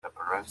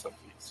kinds of it.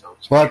 So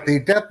But the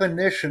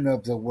definition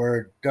of the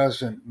word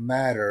doesn't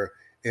matter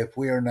if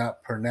we are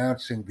not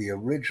pronouncing the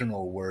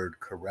original word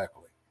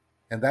correctly.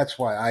 And that's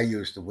why I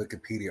use the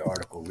Wikipedia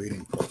article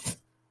reading program.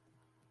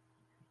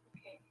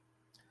 Okay.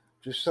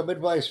 Just some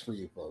advice for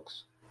you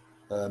folks.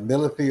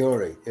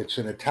 Millefiori, it's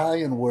an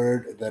Italian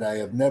word that I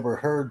have never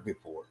heard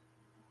before.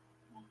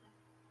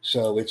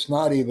 So it's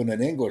not even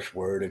an English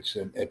word, it's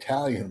an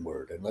Italian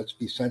word. And let's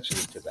be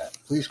sensitive to that.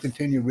 Please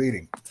continue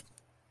reading.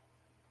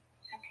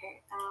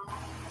 Okay.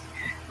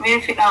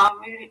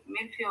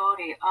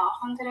 Millefiori,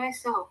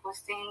 hundreds of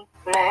stained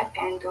black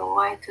and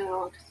white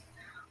rods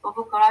of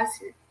glass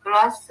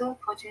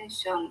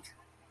positioned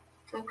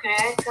to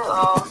create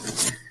a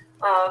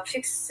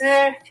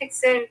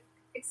pixelated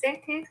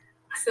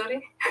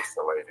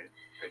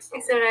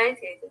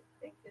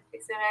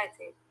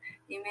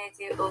image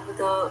of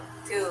the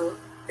two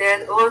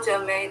that was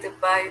made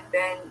by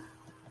Ben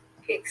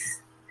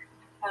Hicks.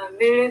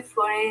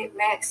 Millefiori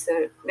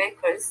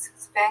makers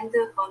spend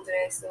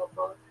hundreds of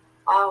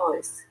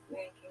hours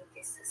making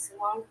these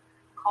small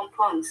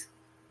components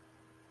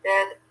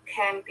that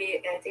can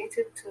be added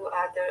to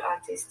other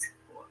artists'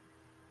 work.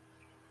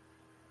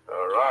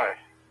 all right.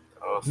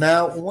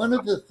 Now, one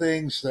of the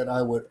things that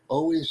I would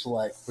always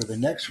like for the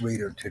next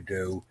reader to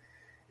do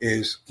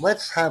is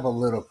let's have a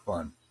little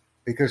fun,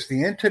 because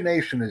the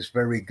intonation is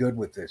very good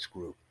with this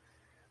group.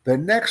 The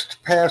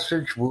next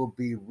passage will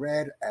be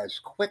read as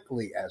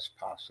quickly as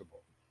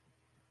possible.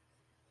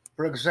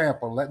 For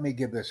example, let me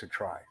give this a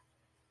try.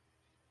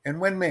 And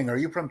Wenming, are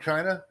you from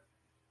China?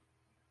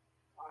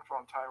 I'm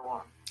from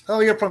Taiwan.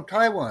 Oh, you're from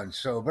Taiwan,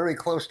 so very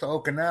close to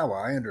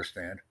Okinawa, I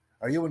understand.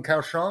 Are you in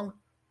Kaohsiung?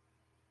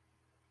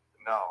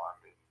 No,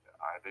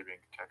 I live in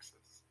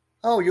Texas.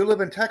 Oh, you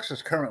live in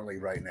Texas currently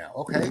right now.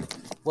 Okay.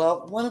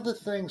 Well, one of the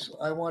things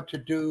I want to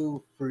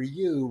do for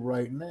you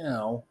right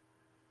now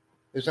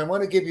is I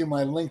want to give you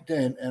my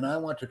LinkedIn and I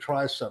want to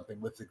try something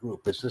with the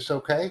group. Is this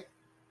okay?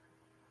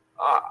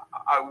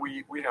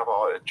 We have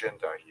our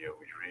agenda here.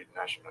 We read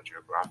National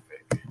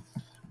Geographic.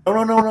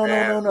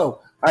 No.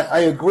 I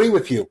agree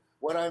with you.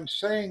 What I'm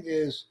saying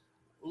is,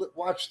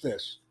 watch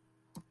this.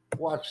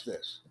 Watch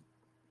this.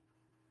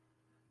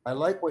 I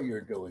like what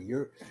you're doing.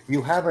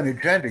 You have an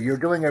agenda. You're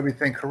doing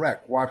everything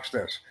correct. Watch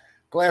this.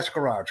 Glass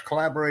Garage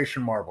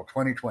Collaboration Marble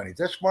 2020.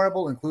 This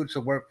marble includes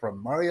the work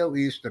from Mario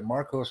East and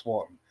Marcos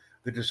Walton.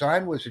 The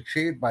design was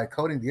achieved by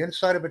coating the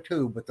inside of a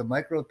tube with a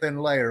micro-thin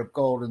layer of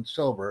gold and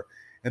silver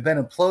and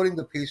then imploding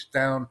the piece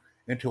down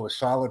into a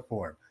solid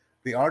form.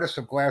 The artists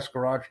of Glass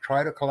Garage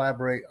try to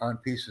collaborate on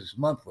pieces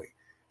monthly,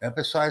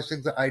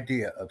 emphasizing the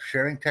idea of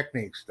sharing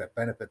techniques that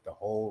benefit the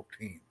whole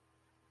team.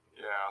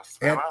 Yes.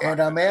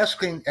 And I'm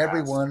asking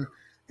everyone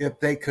if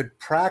they could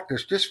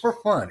practice, just for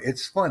fun,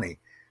 it's funny,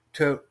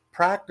 to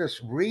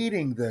practice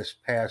reading this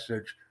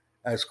passage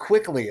as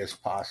quickly as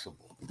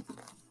possible.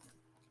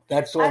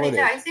 That's all it is.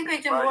 I think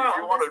it's more if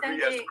you want to understanding.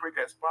 read as quick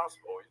as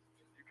possible,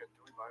 you can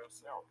do it by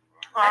yourself.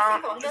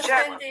 I think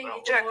understanding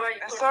Jack, more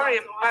important. sorry,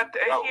 but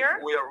here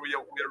we are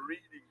reading.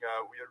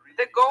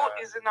 the goal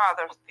is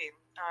another thing.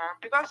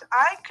 Because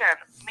I can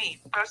read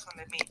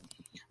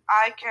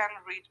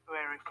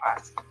very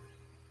fast.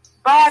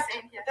 But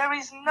there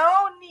is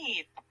no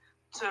need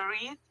to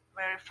read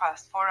very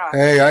fast for us.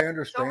 Hey, I So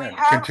understand. we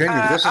have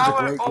Continue. This is a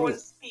our great own group.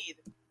 speed.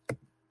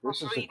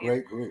 This is a reading.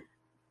 great group.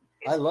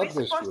 I love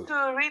We're this supposed group.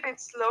 to read it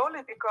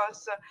slowly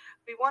because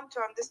we want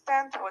to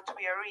understand what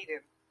we are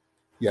reading.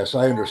 Yes,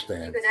 I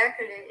understand.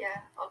 Exactly,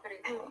 yeah,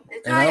 agree.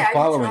 And I'm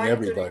following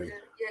everybody.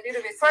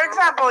 For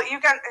example, you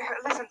can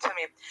listen to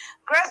me.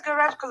 Glass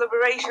Garage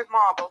Collaboration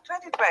Marble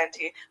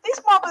 2020. This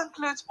marble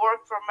includes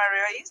work from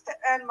Mario East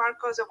and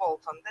Marcos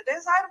Walton. The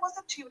design was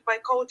achieved by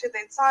coating the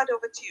inside of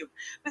a tube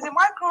with a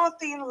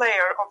micro-thin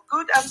layer of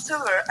gold and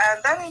silver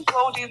and then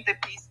imploding the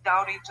piece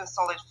down into a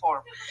solid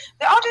form.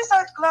 The artists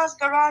at Glass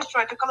Garage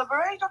try to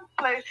collaborate on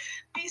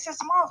pieces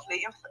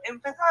monthly,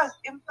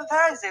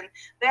 emphasizing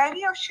the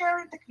idea of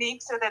sharing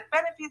techniques that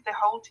benefit the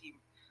whole team.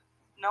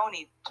 No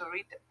need to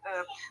read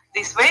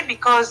this way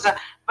because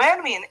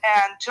Benjamin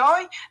and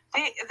Joy,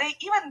 they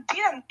even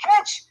didn't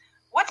catch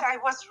what I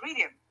was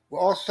reading.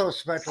 Also,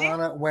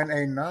 Svetlana, when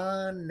a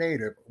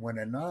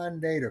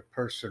non-native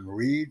person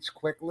reads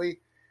quickly,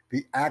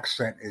 the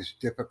accent is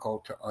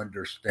difficult to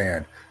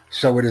understand.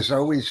 So it is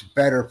always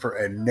better for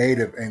a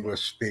native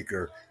English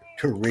speaker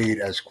to read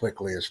as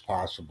quickly as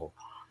possible.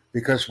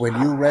 Because when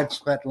you read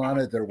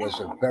Svetlana, there was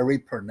a very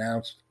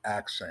pronounced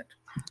accent.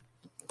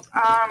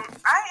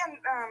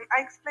 I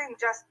explained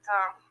just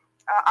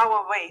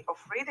our way of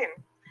reading,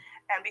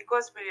 and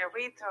because we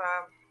read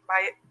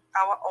by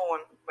our own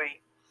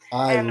way.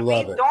 And we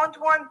love it. don't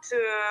want to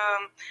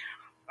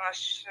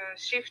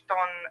shift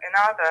on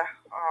another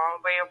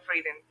way of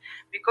reading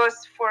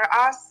because for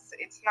us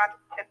it's not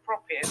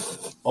appropriate.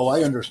 Oh,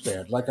 I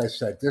understand. Like I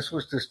said, this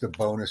was just a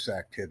bonus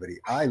activity.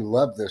 I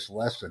love this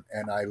lesson,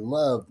 and I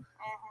love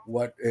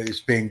what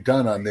is being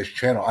done on this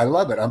channel. I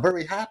love it. I'm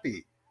very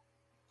happy.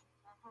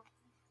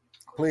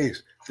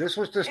 Please, this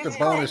was just a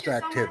bonus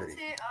activity.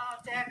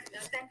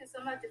 Thank you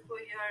so much for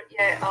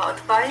your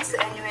advice.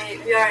 Anyway,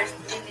 we are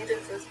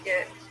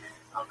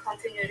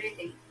continue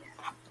reading.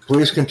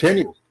 Please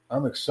continue.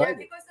 I'm Yeah, excited.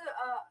 because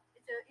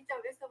it's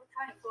a waste of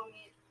time for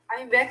me.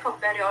 I wake up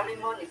very early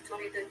morning to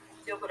read the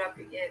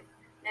geographic,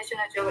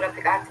 National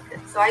Geographic article.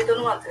 So I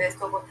don't want to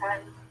waste over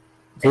time.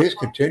 Please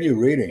continue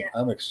reading. Yeah.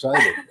 I'm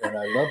excited, and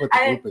I love what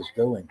the group is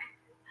doing.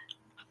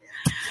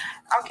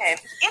 Okay.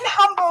 In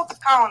Humboldt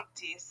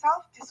County,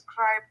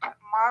 self-described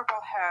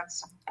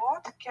Marbleheads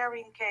bought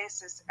carrying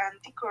cases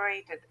and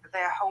decorated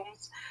their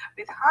homes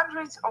with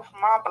hundreds of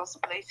marbles,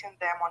 placing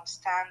them on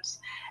stands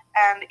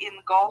and in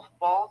golf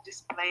ball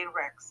display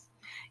racks.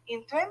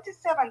 In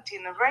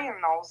 2017,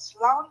 Reynolds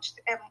launched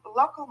a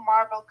local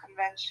marble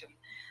convention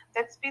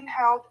that's been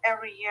held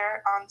every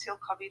year until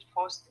COVID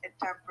forced a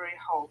temporary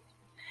halt.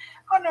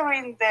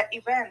 Honoring the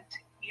event,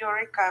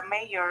 Eureka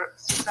Mayor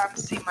Susan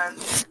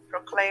Simmons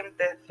proclaimed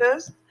the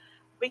first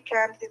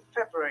weekend in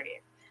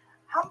February,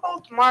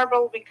 Humboldt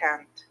Marble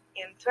Weekend,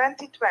 in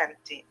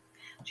 2020.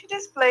 She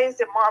displays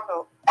a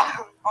marble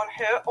on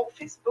her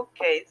office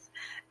bookcase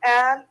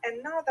and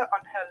another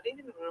on her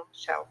living room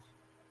shelf.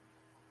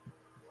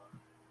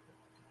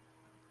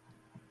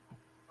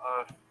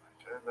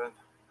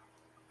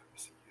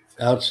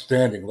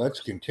 Outstanding. Let's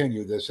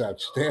continue this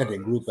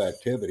outstanding group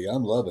activity.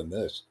 I'm loving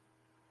this.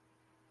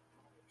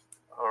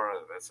 Or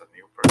that's a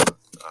new person.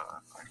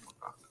 I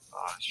forgot.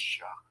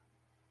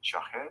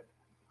 Shahed?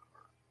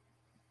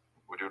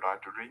 Would you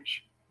like to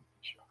reach?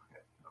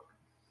 Shahed.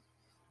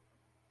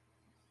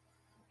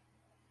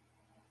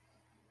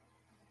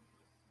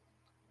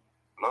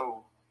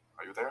 Hello?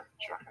 Are you there,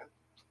 Shahed?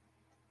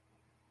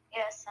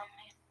 Yes, I'm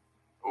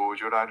here. Would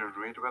you like to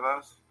read with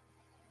us?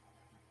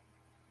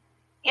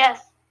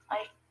 Yes,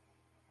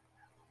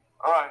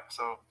 All right,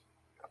 so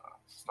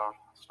start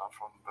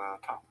from the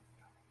top.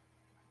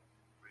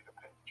 Read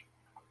a page.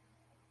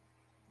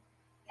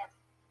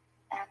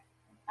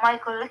 my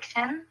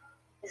collection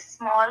is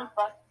small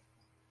but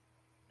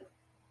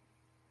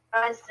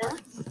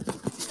priceless.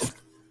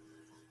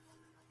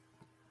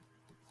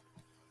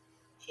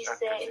 She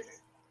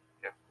says.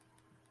 Yeah.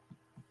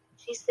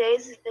 She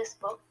says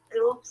Facebook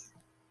groups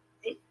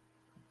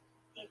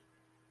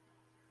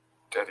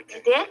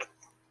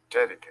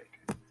Dedicated.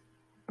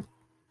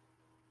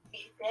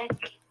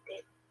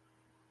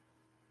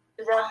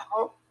 Do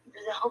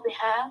the hobby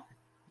have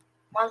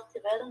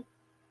multiplied?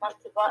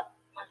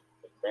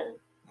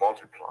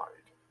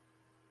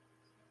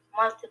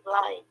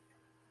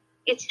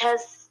 It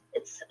has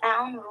its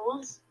own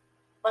rules,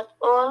 but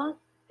all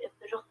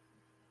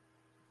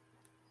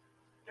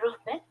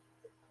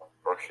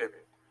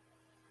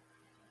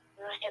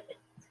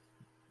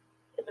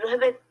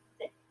prohibit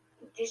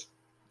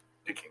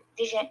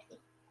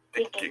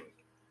digging.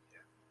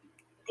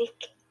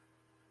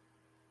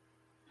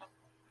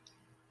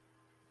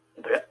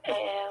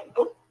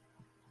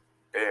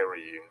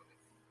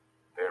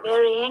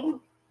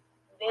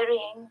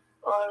 Burying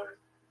or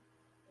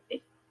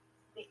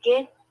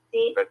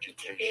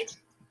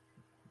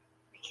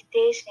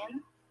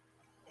vegetation,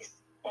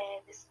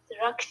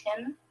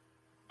 destruction,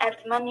 and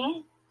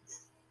money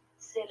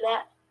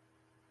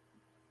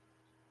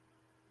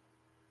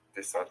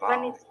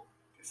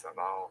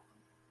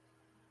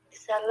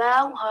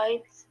disallow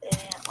heights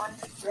on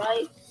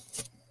private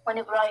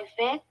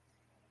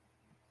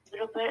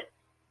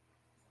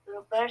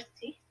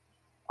property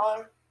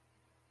or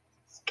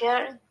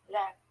sacred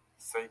land.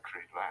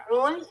 Sacred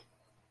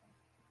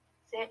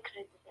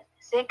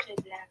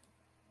land.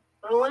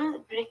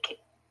 Rule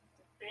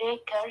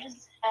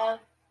breakers have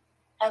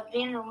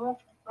been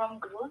removed from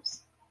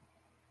groups.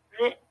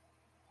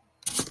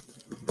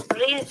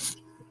 Reynolds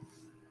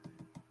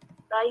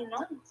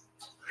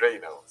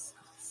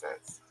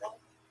says,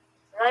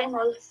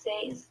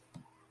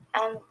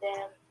 and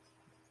the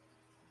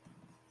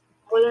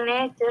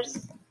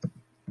pollinators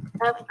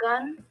have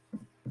gone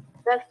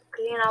back to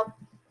clean up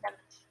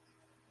damage.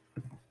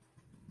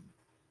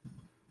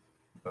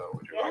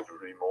 Would you like to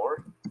read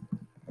more?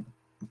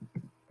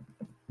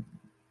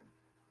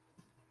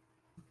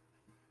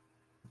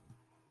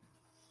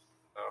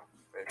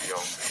 Maybe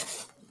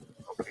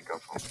I'll pick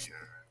up from here.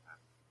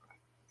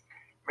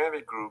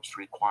 Many groups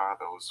require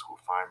those who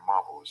find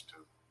marbles to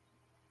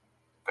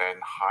then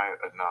hire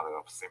another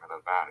of similar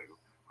value,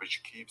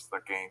 which keeps the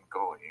game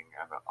going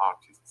and the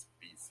artists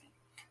busy.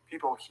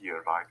 People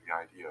here like the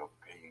idea of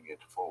paying it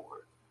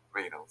forward,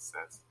 Reynolds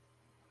says.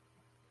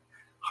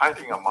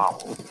 Hiding a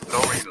marble,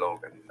 Lori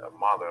Logan, a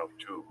mother of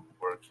two,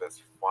 works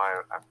as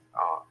fire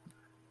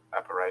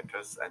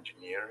apparatus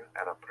engineer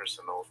and a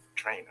personal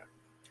trainer.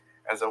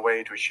 As a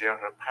way to share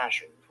her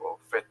passion for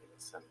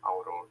fitness and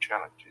outdoor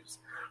challenges,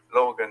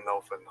 Logan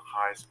often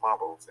hides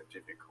marbles in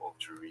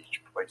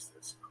difficult-to-reach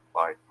places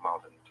like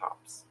mountain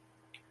tops.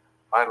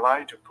 I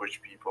like to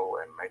push people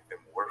and make them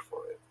work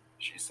for it,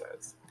 she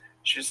says.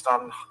 She's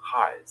done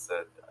hides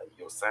at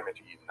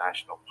Yosemite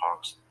National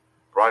Park's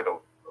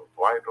Bridal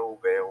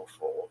Veil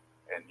Fall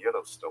and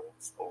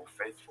Yellowstone's Old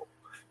Faithful,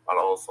 but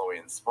also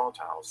in small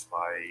towns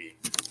like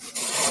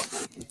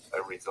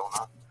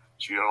Arizona.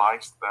 She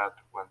likes that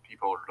when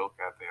people look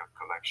at their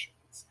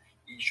collections,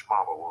 Each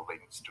marble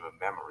links to a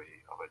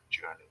memory of a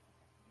journey.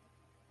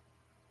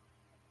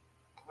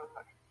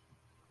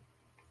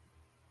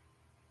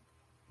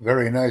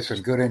 Very nice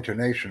and good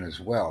intonation as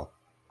well.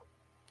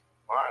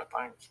 All right,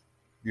 thanks.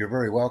 You're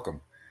very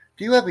welcome.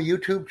 Do you have a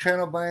YouTube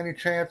channel by any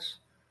chance,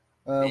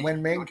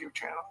 Wen Ming? YouTube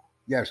channel?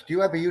 Yes. Do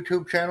you have a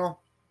YouTube channel?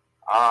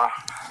 I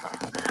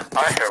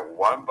have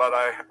one, but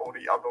I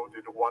only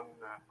uploaded one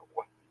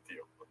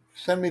video.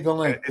 Send me the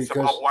link It's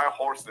because about wild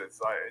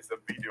horses. It's a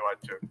video I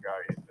took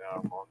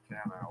in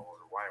Montana or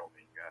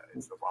Wyoming.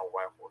 It's about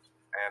wild horses,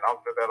 and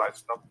after that I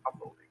stopped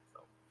uploading. So.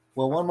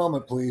 Well, one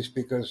moment, please,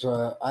 because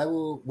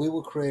we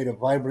will create a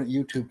vibrant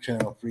YouTube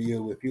channel for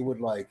you if you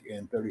would like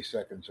in 30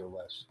 seconds or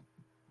less.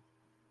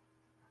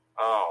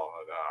 Oh,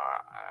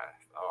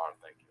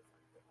 thank you.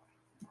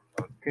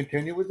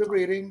 Continue with the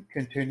reading.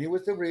 Continue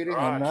with the reading.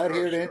 Right, I'm not sure,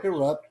 here to sure.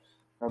 interrupt.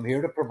 I'm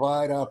here to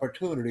provide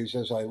opportunities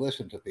as I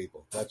listen to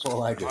people. That's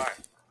all I do. Right,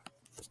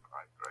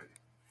 great.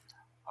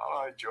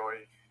 All right,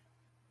 Joy.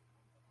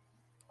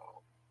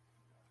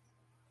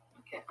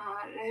 Okay,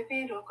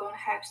 Levi Logan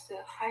helps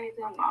hide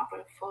the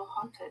marble for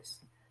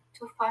hunters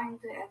to find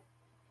the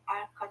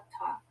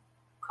Alcata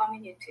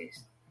community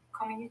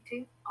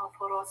of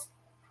forest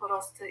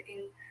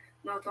in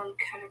Northern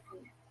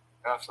California.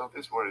 Yeah, so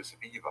this word is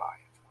Levi.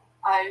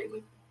 I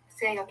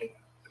say again.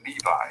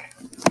 Levi.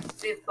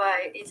 Levi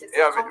is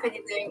the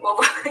company name of.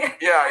 It's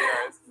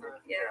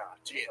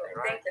gin, Levi,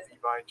 right?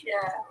 Levi gin.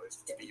 Yeah. So it's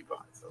Levi.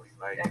 So you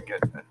may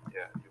get that.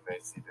 Yeah, you may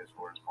see this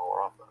word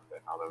more often than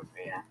other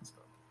names. Yeah. So.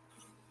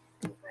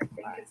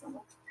 Thank you so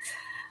much.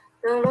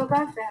 The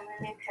Logan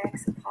family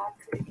takes part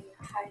in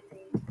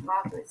hiding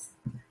marbles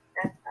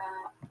that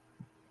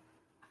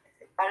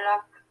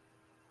Arcata,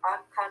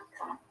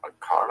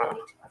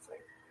 I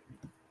think.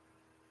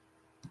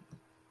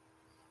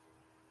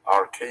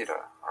 Arcata.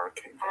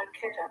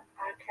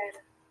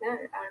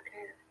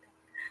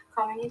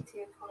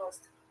 Community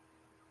forest.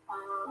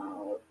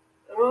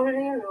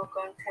 Rory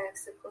Logan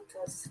takes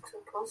photos to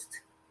post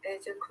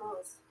as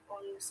clues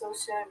on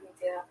social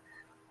media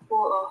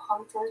for a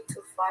hunter to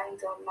find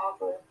a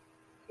marble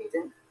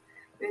hidden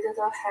with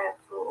the help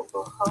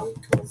of her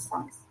two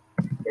sons.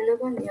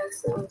 11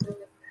 years old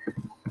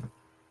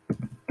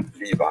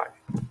Levi,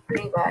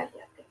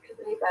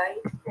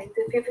 and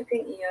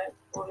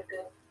 15-year-old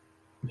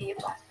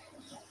Eva.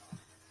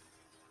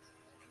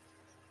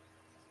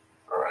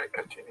 All right,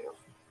 continue.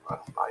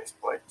 Nice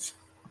place.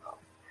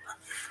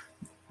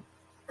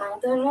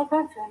 The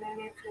Logan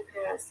family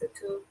prepares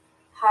to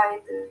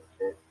hide.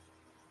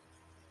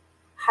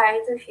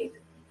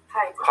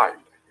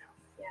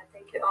 Yeah,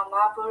 thank you.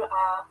 Marble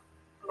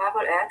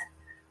at.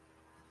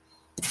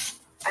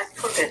 I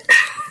forget.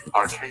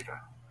 Arcata.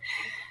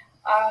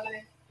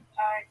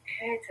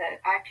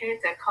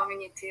 Arcata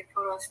community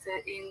forest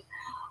in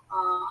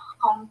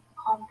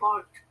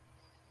Humboldt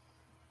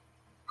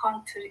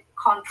County,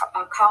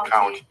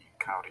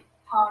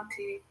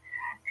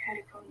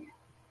 California.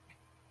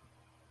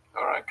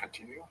 All right,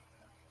 continue.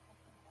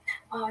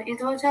 It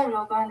was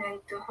Logan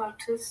and her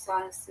two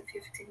sons,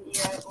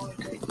 15-year-old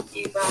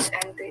Eva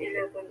and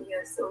 11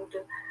 years old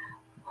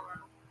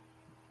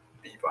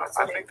Levi.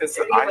 I think this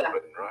is Ivan,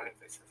 right?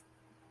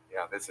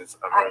 This is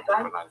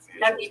American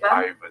pronunciation.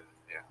 Ivan.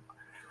 Yeah.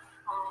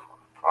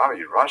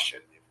 Probably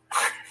Russian.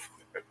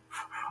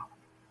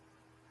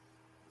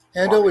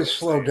 And always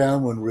slow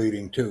down when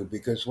reading too,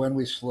 because when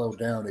we slow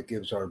down, it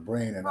gives our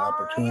brain an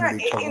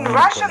opportunity to learn. In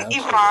Russian,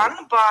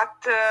 Ivan,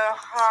 but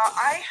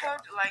I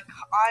heard like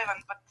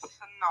Ivan, but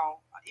no,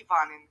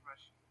 Ivan in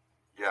Russian.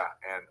 Yeah,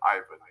 and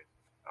Ivan,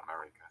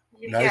 American.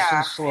 Nice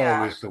and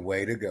slow is the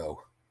way to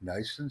go.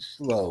 Nice and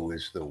slow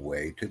is the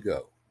way to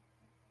go.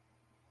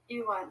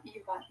 Ivan.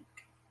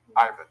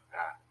 Ivan,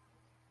 yeah.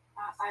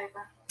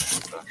 Ivan.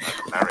 That's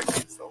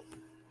American, so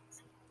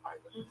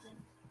Ivan. Mm-hmm.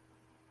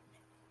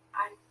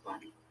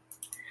 Ivan.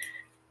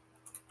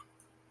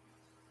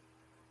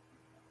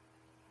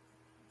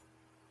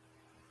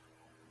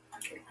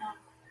 Okay.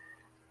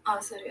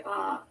 Sorry.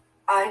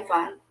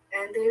 Ivan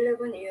and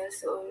 11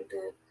 years old.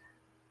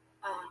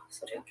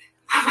 Sorry. Okay.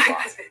 Oh my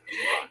God.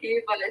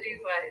 Levi.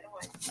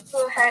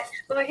 Who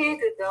hid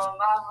the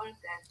marble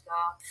that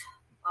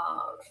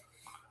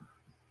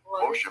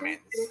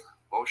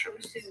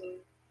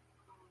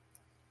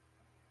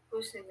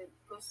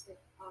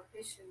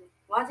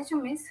What did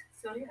you miss?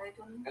 Sorry, I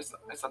don't know.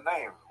 It's a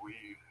name we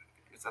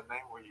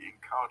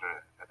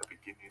encountered at the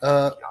beginning of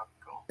the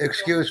article.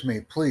 Excuse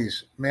me,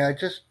 please. May I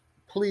just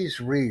please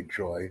read,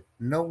 Joy?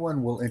 No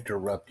one will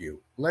interrupt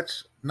you.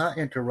 Let's not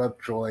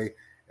interrupt Joy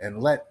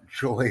and let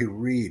Joy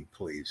read,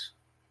 please.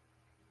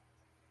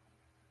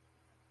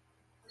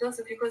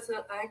 Just because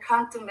I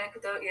can't make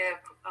the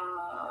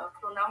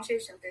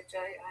pronunciation.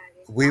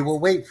 We will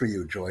wait for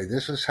you, Joy.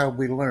 This is how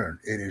we learn.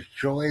 It is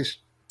Joy's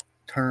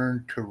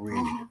turn to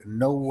read,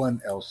 no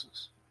one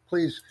else's.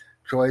 Please,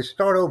 Joy,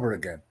 start over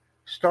again.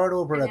 Start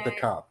over at the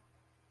top.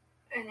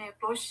 How can I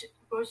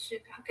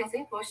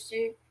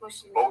say?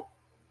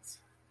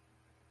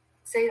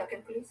 Say it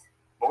again, please.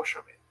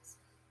 Bolsheviks.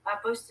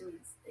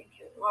 Bolsheviks, thank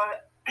you.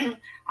 Or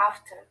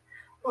after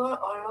or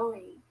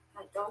allowing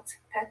a dot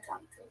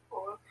pattern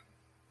work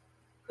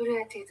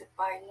created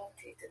by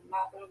noted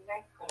marble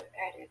maker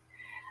Eric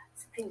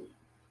Spinney.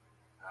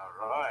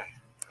 All right.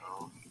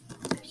 Oh,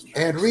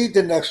 And read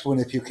the next one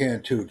if you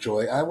can too,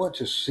 Joy. I want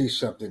to see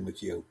something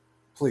with you.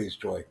 Please,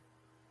 Joy.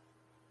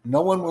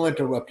 No one will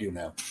interrupt you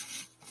now.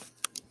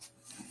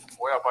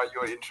 whereby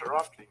you're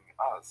interrupting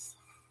us.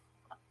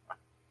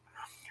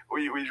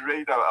 We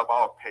read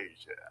about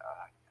page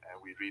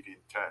and we read in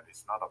turn.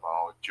 It's not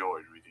about Joy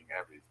reading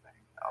everything.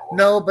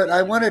 No, but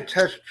I want to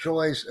test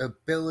Joy's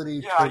ability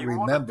Yeah, to you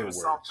want remember to do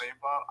words. something,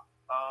 but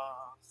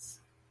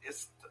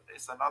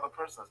it's another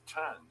person's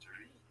turn to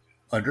read.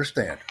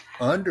 Understand.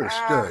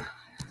 Understood.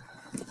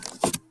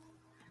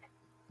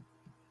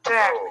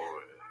 Jack.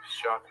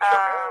 So,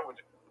 Shaka, would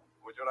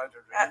you like to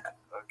read?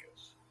 Okay.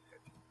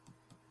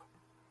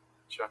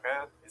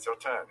 Shaka, it's your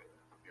turn.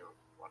 If you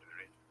want to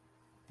read.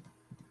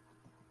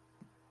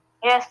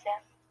 Yes.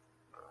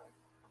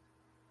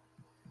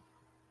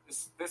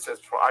 This is.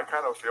 I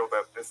kind of feel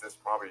that this is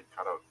probably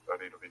kind of a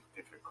little bit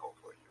difficult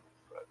for you,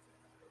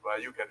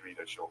 but you can read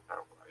a short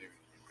paragraph. You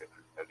can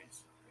at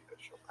least read a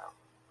short paragraph.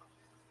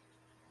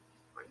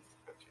 Please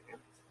continue.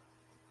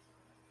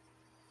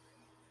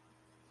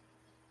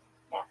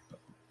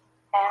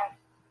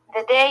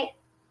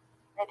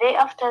 The day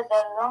after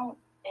the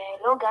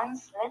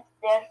Logans left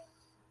their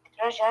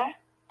treasure,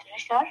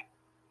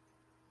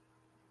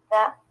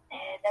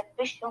 the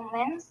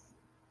fishermen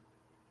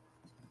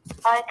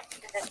hiked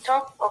to the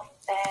top of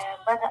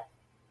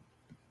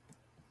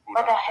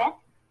Buddha Head.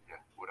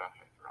 Yeah, Buddha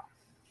Head, right.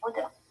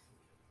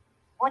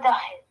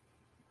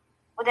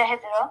 Buddha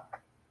Head Rock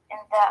in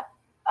the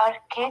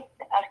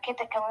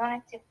Arcata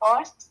Community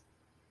Forest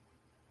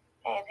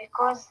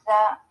because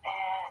the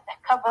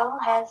couple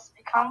has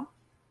become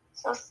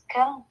so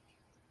skilled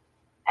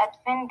at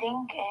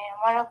finding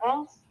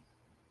marbles.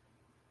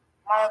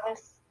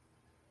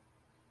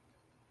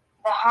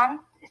 The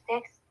hunt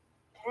takes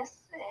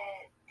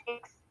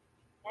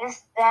less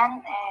than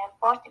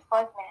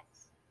 45 minutes.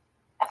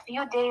 A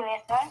few days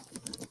later,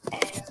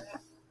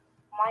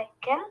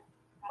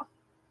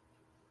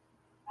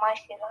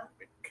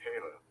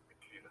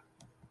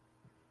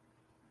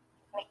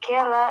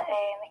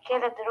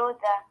 Michaela drew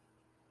the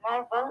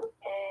marble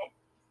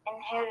in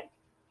her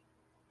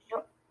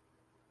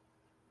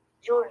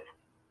journal.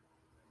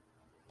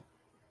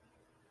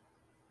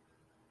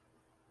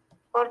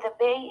 For the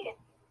bay, it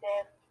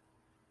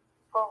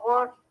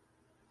forward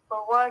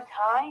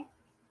high.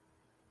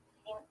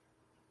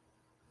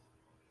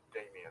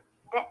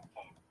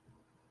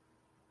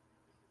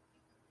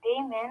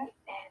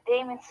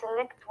 Damien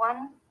select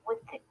one with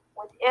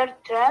air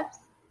traps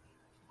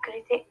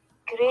created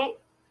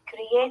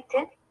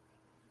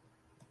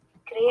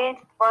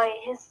by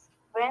his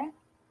friend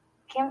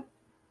Kim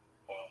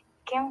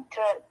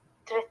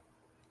Tritt.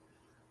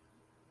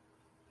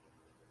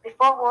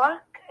 Before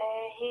work,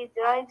 he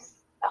drives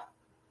a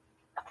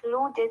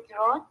flooded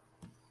road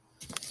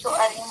to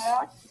a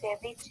remote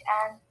beach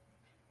and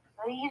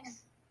leaves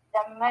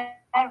the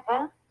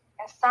marble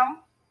in some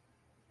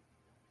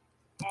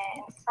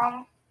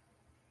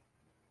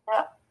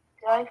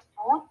dry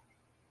food.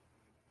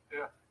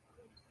 Yeah.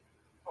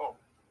 Oh,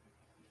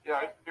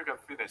 yeah. You can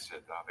finish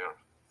it down there.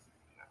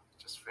 Yeah,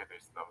 just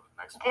finish the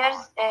next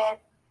part.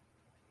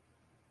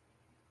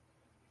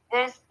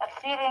 There's a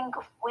feeling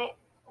of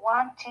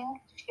wanting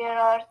to share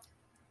art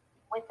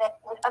with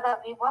other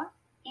people,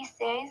 he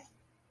says,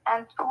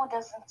 and who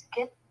doesn't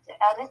get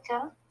a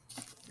little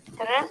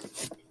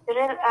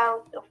thrill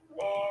out of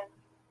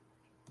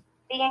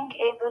being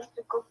able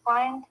to go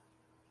find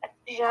a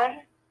treasure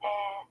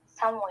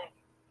somewhere.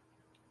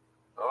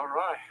 All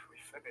right, we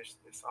finished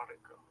this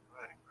article.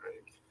 Right,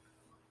 great.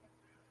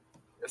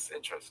 It's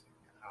interesting.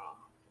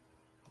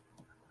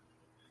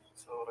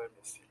 So let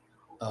me see.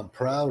 I'm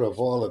proud of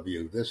all of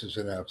you. This is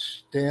an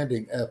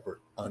outstanding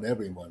effort on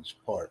everyone's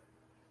part.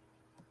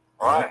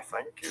 All right,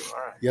 thank you.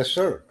 All right. Yes,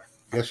 sir.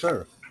 Yes,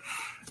 sir.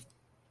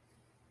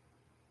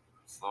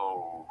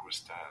 So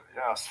who's that?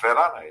 Yeah,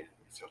 Svetlana,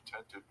 it's your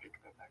turn to pick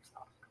the next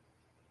article.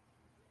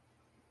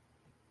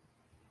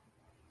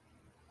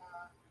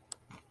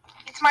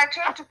 It's my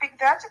turn to pick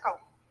the article.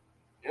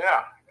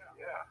 Yeah.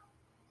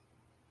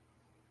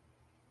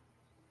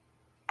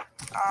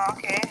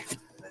 Okay,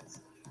 let's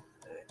do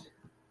it.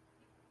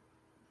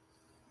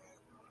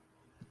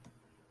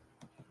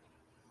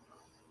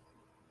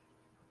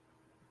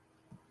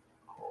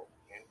 Oh,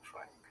 Anne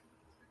Frank.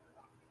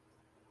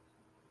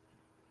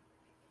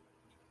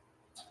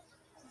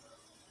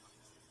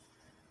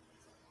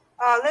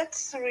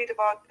 Let's read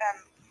about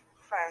Anne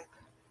Frank.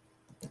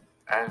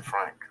 Anne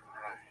Frank,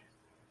 right.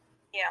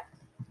 Yeah.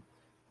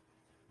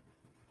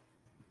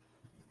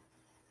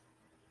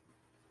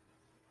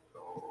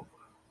 So,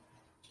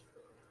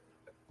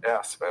 yeah,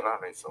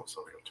 Svetlana, it's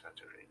also your turn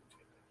to read.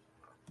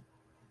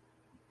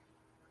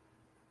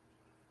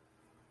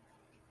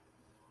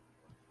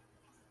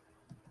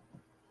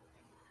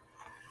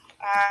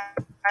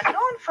 And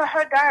known for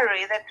her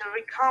diary that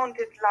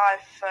recounted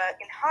life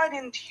in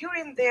hiding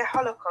during the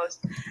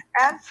Holocaust,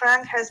 Anne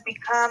Frank has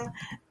become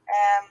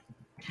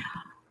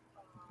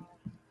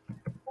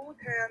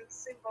important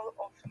symbol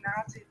of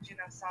Nazi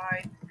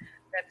genocide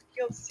that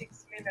killed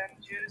 6 million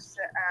Jews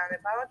and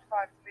about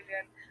 5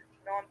 million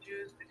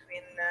non-Jews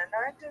between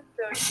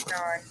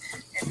 1939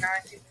 and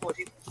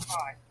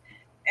 1945.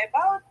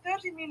 About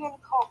 30 million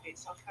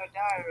copies of her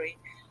diary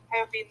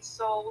have been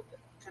sold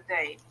to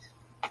date.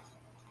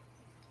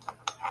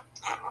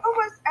 Who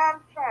was Anne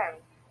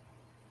Frank?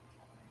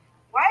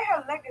 Why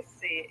her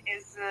legacy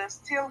is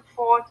still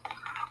fought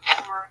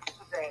for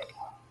today?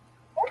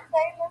 Her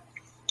famous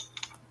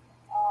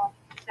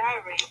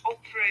diary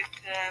offered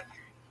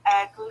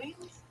a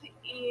glimpse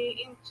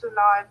into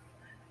life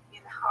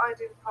in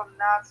hiding from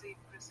Nazi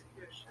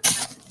persecution.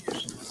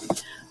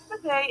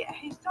 Today,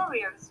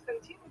 historians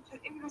continue to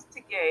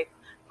investigate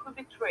who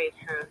betrayed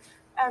her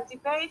and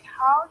debate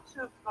how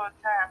to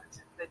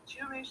protect the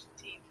Jewish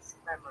team's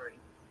memory.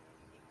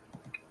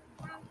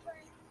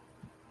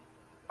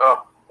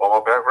 One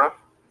more paragraph.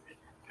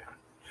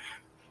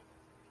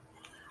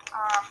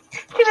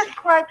 She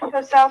described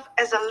herself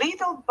as a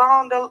little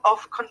bundle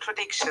of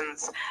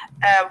contradictions,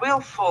 a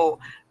willful,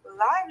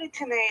 lively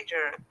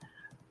teenager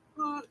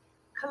who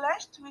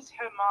clashed with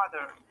her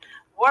mother,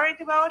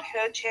 worried about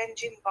her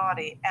changing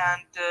body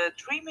and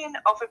dreaming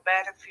of a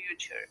better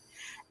future.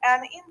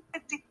 And in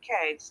the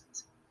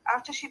decades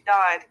after she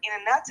died in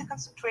a Nazi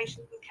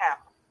concentration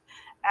camp,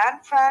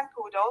 Anne Frank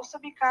would also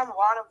become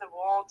one of the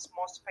world's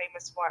most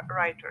famous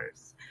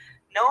writers,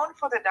 known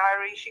for the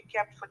diary she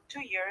kept for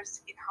 2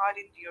 years in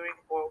hiding during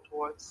World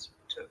War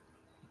II.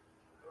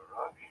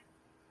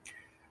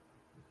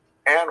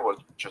 Anne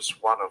was just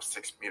one of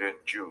 6 million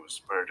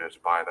Jews murdered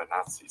by the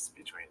Nazis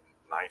between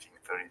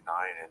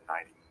 1939 and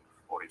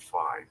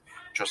 1945,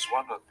 just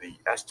one of the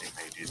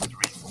estimated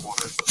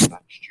 3/4 of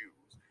such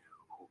Jews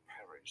who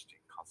perished in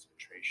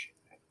concentration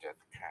and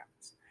death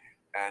camps,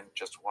 and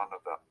just one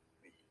of the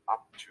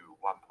up to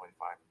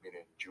 1.5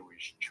 million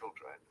Jewish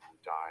children who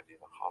died in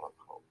the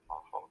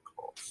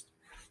Holocaust.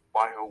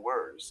 By her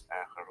words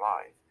and her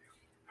life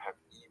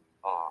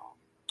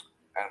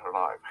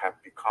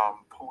have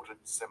become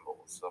potent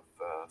symbols of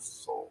the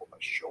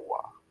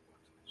Shoah,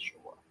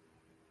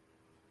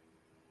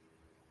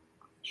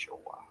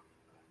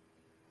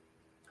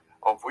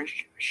 of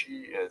which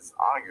she is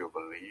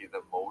arguably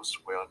the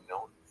most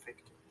well-known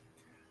victim.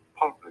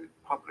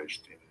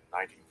 Published in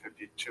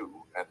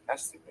 1952, an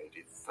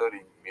estimated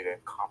 30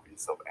 million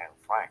copies of Anne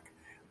Frank,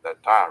 the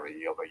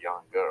diary of a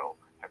young girl,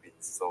 have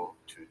been sold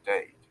to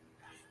date.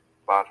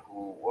 But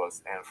who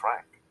was Anne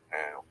Frank,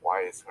 and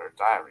why is her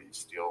diary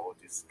still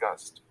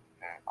discussed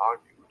and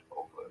argued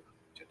over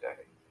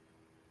today?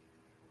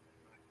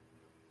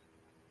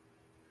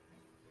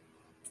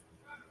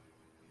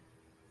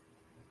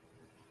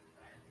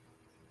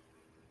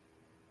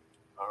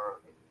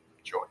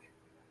 Joy.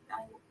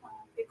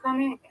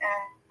 Becoming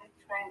Anne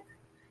Frank,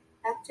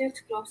 not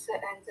just closer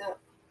and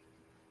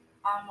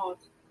armored.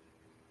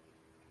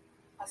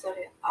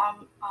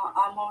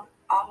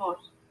 Armored.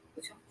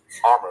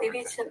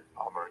 Division.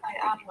 Armored.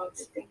 Armored.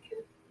 Thank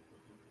you.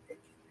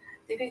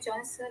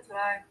 Divisions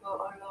drive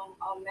along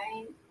a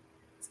main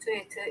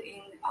street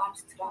in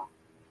Amsterdam.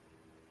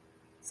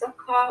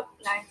 Circa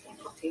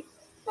 1940,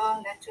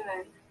 the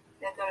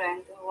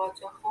Netherlands was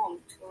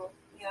home to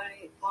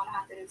nearly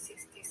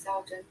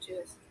 160,000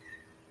 Jews.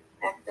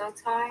 At the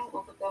time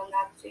of the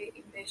Nazi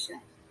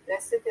invasion,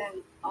 less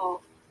than a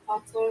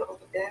quarter of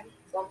them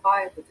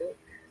survived the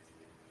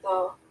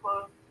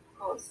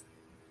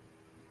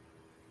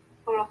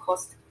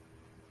Holocaust.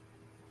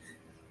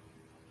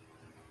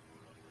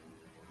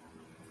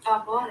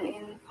 Born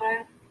in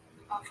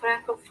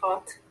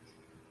Frankfurt,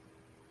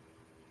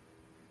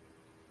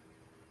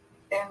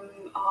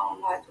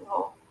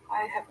 I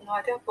have no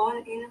idea. Born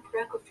in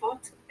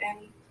Frankfurt,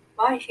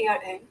 why here?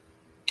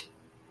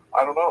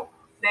 I don't know.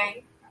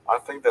 May. I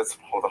think that's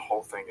the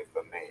whole thing is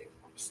the name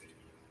of the city.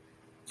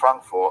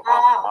 Frankfurt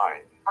am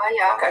Main.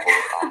 Yeah, okay.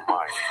 Frankfurt am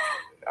Main.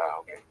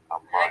 Okay,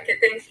 am Main. Okay,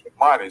 thank you.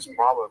 Main is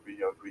probably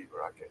a river,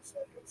 I guess.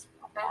 Am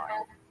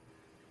Main.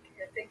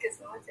 Thank you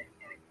so much.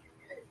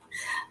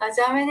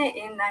 Germany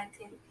in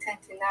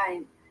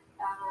 1929.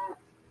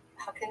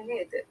 How can you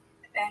read?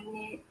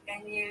 Annelies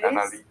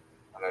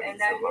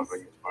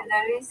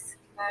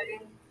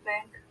Marin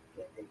Frank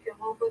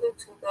moved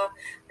to the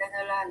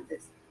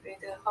Netherlands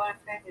with her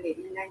family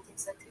in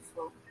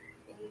 1934.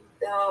 In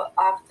the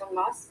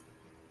aftermath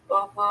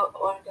of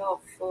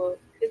Adolf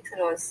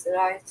Hitler's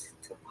rise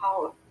to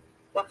power,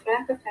 the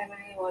Frank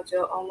family was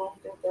among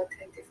the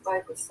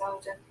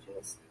 25,000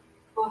 Jews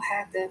who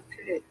had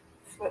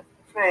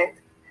fled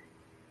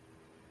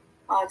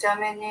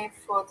Germany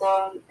for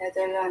the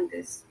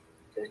Netherlands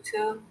due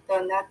to the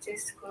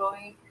Nazis'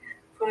 growing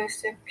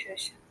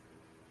persecution.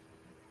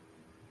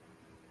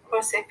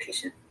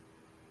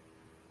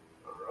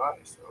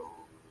 Alright, so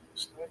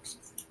who's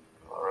next?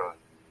 Alright,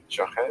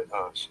 Shahed.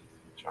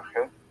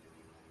 Shahed.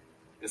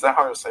 Is that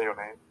how you say your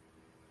name?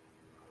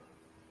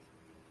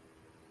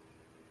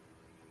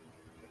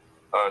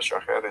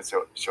 Shahed, it's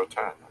your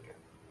turn again.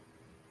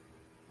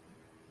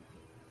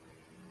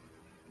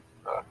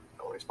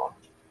 No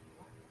response.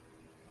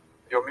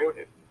 You're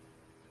muted.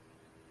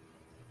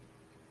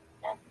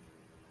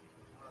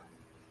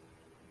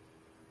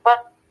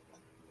 But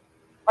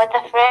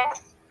the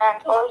Franks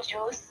and all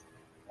Jews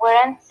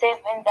weren't safe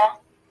in the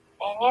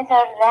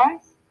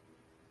Netherlands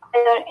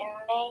either. In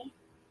May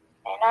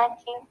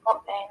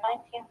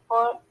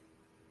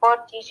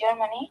 1940,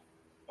 Germany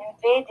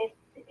invaded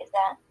the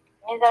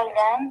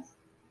Netherlands.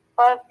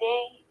 5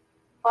 days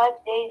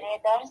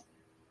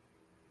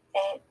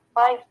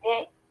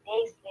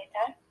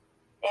later,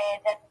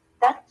 the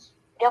Dutch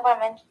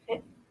government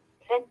fled,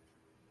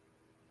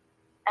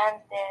 and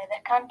the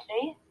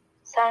country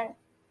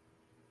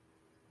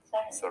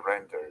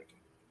Surrendered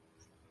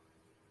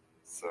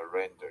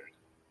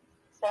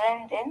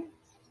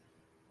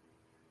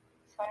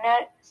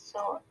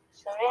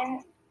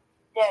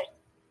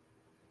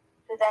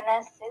to the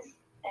Nazis,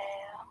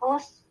 who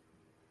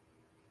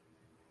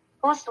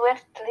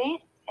swiftly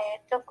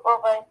took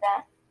over the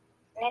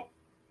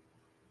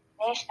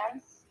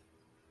nation's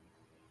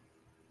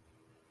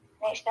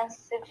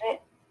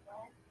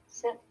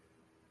civil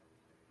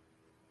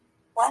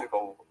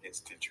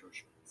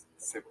institutions.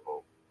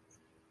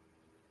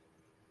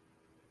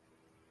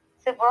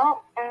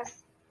 Civil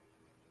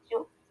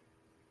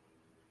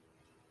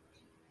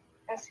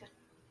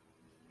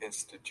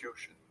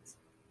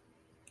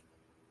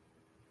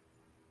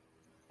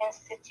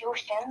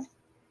institutions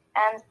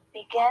and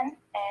began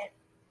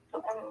to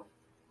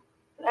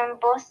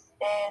impose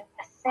the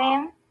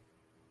same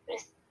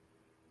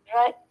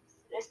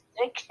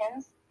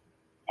restrictions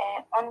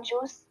on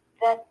Jews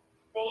that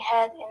they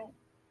had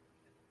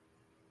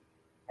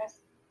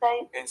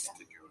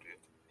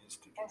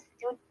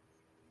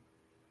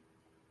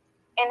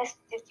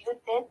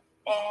instituted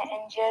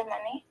in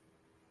Germany.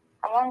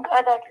 Among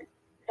other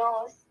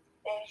laws,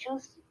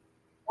 Jews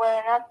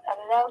were not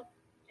allowed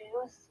to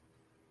use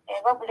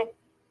public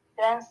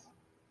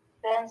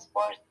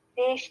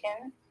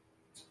transportation,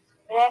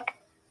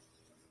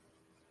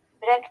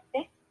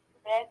 practice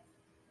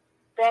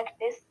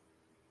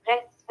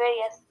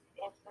various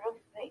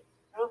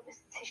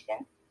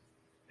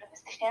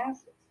professions,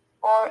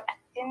 or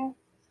attend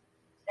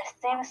the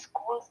same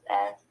schools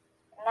as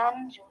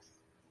non-Jews.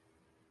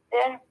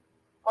 Their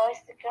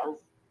bicycles,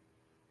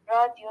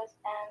 radios,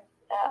 and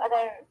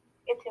other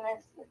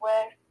items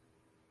were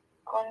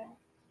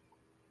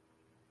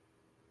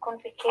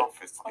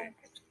confiscated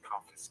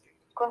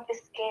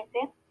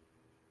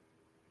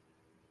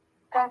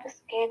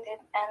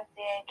and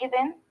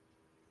given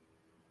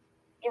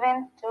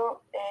to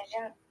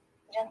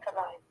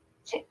Gentiles.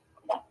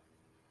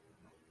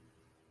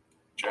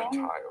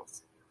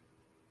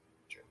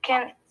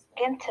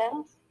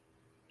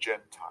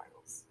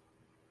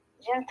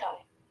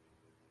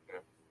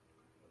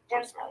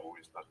 Person who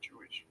is not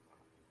Jewish.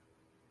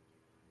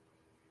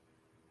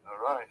 All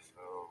right,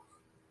 so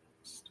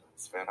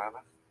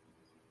Svetlana.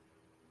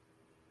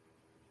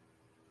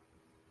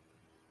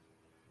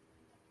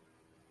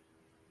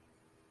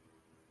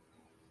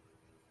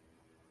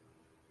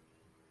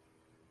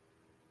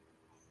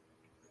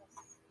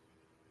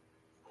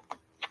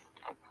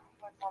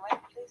 One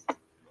moment, please.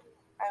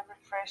 I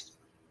refreshed.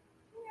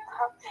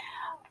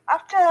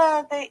 After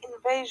the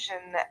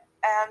invasion,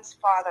 Anne's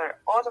father,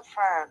 Otto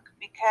Frank,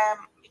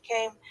 became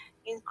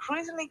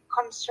increasingly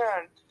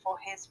concerned for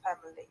his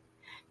family.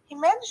 He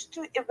managed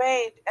to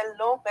evade a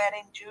law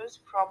banning Jews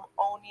from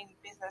owning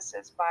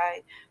businesses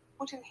by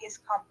putting his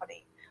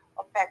company,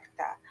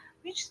 Opekta,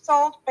 which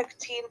sold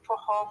pectin for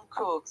home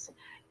cooks,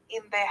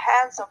 in the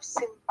hands of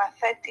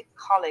sympathetic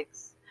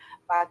colleagues.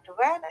 But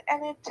when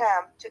an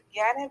attempt to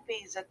gain a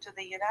visa to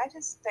the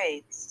United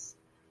States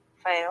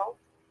failed,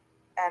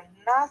 and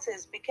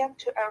Nazis began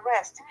to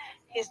arrest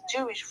his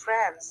Jewish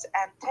friends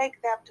and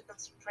take them to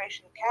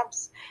concentration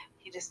camps,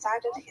 he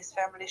decided his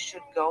family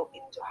should go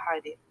into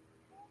hiding.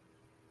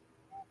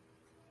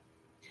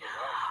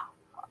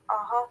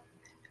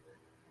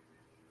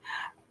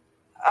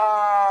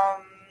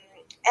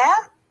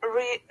 Anne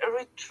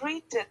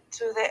retreated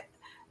to the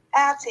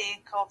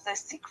attic of the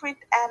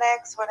secret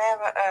annex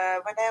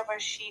whenever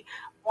she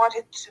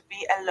wanted to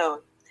be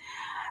alone.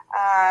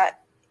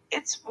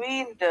 Its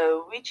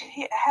window, which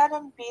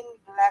hadn't been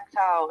blacked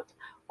out,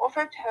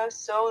 offered her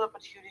sole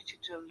opportunity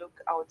to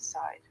look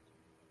outside.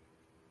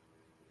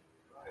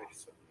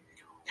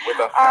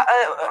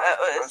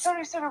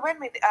 Sorry, wait a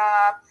minute.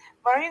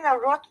 Marina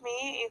wrote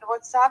me in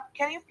WhatsApp.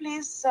 Can you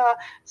please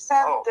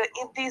send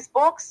in this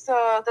box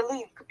the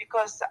link,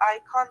 because I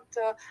can't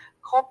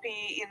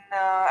copy in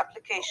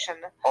application.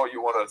 Oh,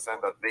 you want to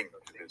send a link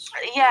to this?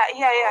 Yeah,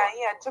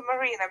 to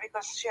Marina,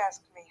 because she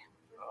asked me.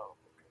 Oh,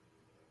 okay.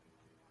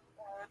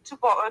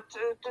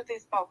 To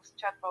this box,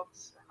 chat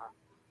box.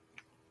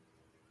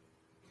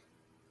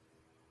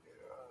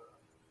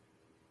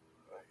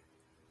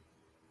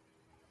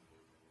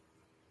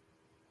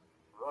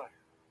 Right.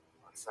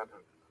 I send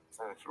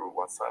it through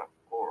WhatsApp,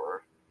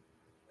 or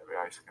maybe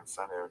I can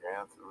send it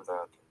again through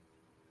that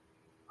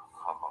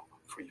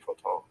free for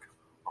talk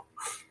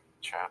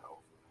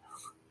channel.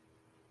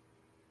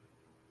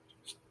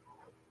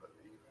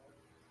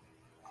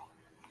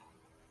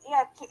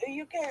 Yeah,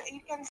 you can